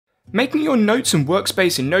Making your notes and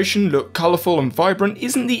workspace in Notion look colourful and vibrant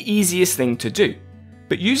isn't the easiest thing to do,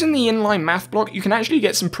 but using the inline math block you can actually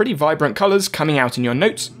get some pretty vibrant colours coming out in your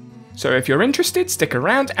notes. So if you're interested, stick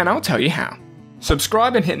around and I'll tell you how.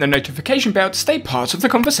 Subscribe and hit the notification bell to stay part of the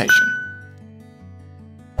conversation.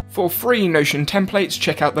 For free Notion templates,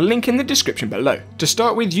 check out the link in the description below. To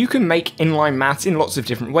start with, you can make inline maths in lots of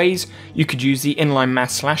different ways. You could use the inline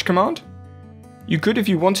math / command. You could, if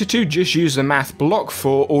you wanted to, just use the math block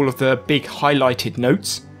for all of the big highlighted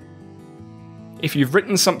notes. If you've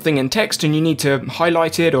written something in text and you need to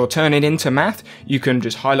highlight it or turn it into math, you can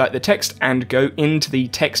just highlight the text and go into the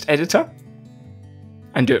text editor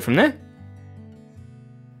and do it from there.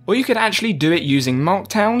 Or you could actually do it using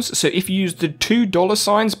markdowns, so if you use the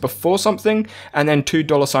 $2 before something and then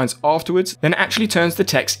 $2 afterwards, then it actually turns the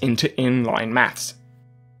text into inline maths.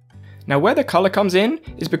 Now where the colour comes in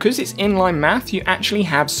is because it's inline math, you actually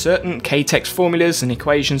have certain k-text formulas and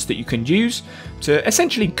equations that you can use to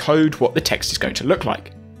essentially code what the text is going to look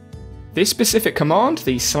like. This specific command,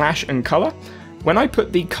 the / and colour, when I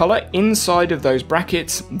put the colour inside of those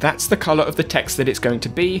brackets, that's the colour of the text that it's going to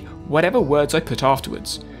be, whatever words I put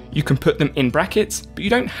afterwards. You can put them in brackets, but you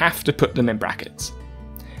don't have to put them in brackets.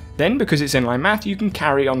 Then, because it's inline math, you can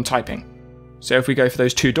carry on typing. So if we go for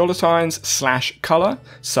those $2 / colour,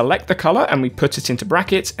 select the colour and we put it into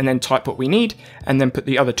brackets and then type what we need, and then put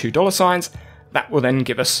the other $2 signs, that will then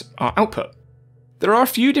give us our output. There are a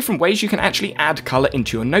few different ways you can actually add colour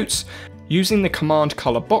into your notes. Using the command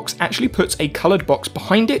colour box actually puts a coloured box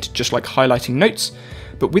behind it, just like highlighting notes.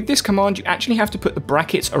 But with this command you actually have to put the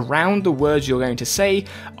brackets around the words you're going to say,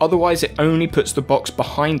 otherwise it only puts the box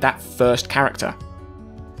behind that first character.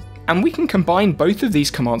 And we can combine both of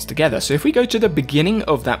these commands together, so if we go to the beginning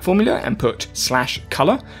of that formula and put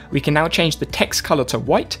 /colour, we can now change the text colour to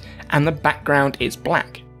white and the background is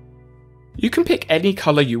black. You can pick any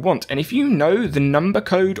colour you want, and if you know the number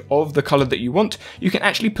code of the colour that you want, you can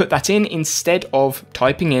actually put that in instead of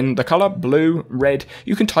typing in the colour, blue, red.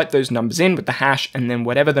 You can type those numbers in with the hash and then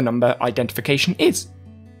whatever the number identification is.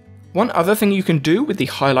 One other thing you can do with the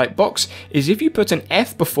highlight box is if you put an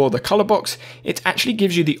F before the colour box, it actually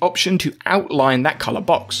gives you the option to outline that colour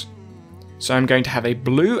box. So I'm going to have a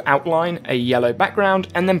blue outline, a yellow background,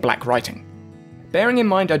 and then black writing. Bearing in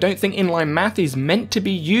mind I don't think inline math is meant to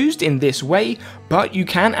be used in this way, but you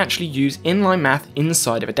can actually use inline math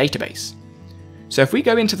inside of a database. So if we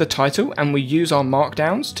go into the title and we use our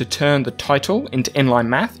markdowns to turn the title into inline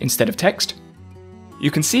math instead of text, you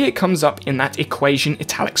can see it comes up in that equation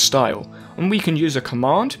italic style, and we can use a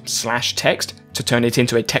command /text to turn it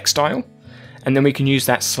into a text style, and then we can use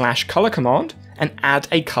that /colour command and add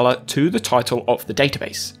a colour to the title of the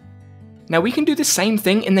database. Now we can do the same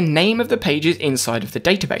thing in the name of the pages inside of the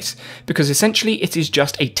database, because essentially it is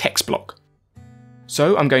just a text block.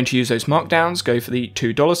 So I'm going to use those markdowns, go for the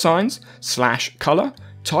 $2 signs, /colour,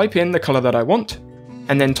 type in the colour that I want,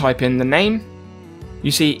 and then type in the name. You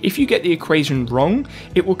see, if you get the equation wrong,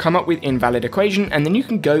 it will come up with invalid equation, and then you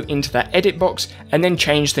can go into that edit box and then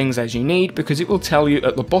change things as you need, because it will tell you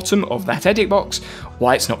at the bottom of that edit box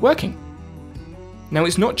why it's not working. Now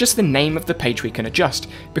it's not just the name of the page we can adjust.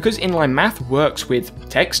 Because inline math works with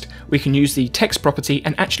text, we can use the text property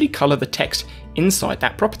and actually colour the text inside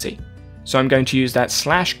that property. So I'm going to use that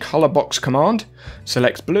 /colorbox command,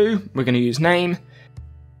 select blue, we're going to use name.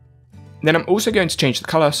 Then I'm also going to change the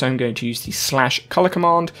colour, so I'm going to use the /color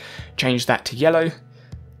command, change that to yellow.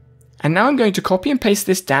 And now I'm going to copy and paste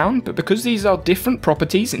this down, but because these are different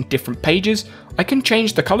properties in different pages, I can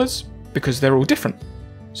change the colours because they're all different.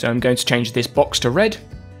 So I'm going to change this box to red,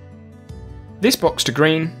 this box to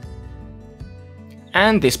green,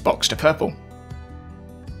 and this box to purple.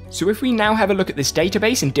 So if we now have a look at this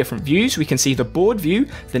database in different views, we can see the board view,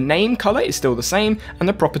 the name colour is still the same, and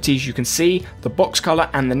the properties you can see, the box colour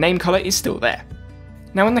and the name colour is still there.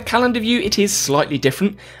 Now in the calendar view it is slightly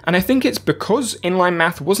different, and I think it's because inline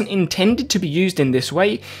math wasn't intended to be used in this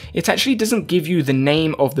way, it actually doesn't give you the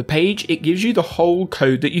name of the page, it gives you the whole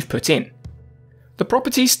code that you've put in. The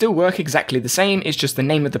properties still work exactly the same, it's just the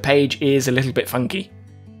name of the page is a little bit funky.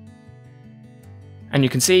 And you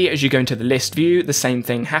can see as you go into the list view, the same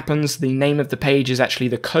thing happens, the name of the page is actually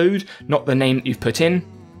the code, not the name that you've put in.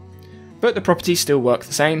 But the properties still work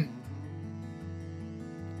the same.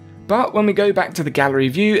 But when we go back to the gallery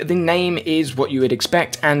view, the name is what you would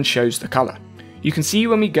expect and shows the colour. You can see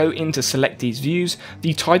when we go in to select these views,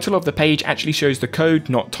 the title of the page actually shows the code,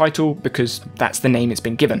 not title, because that's the name it's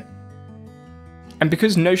been given. And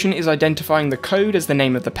because Notion is identifying the code as the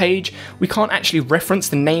name of the page, we can't actually reference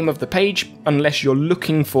the name of the page unless you're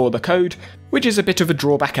looking for the code, which is a bit of a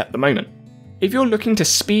drawback at the moment. If you're looking to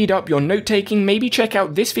speed up your note taking, maybe check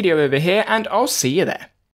out this video over here and I'll see you there.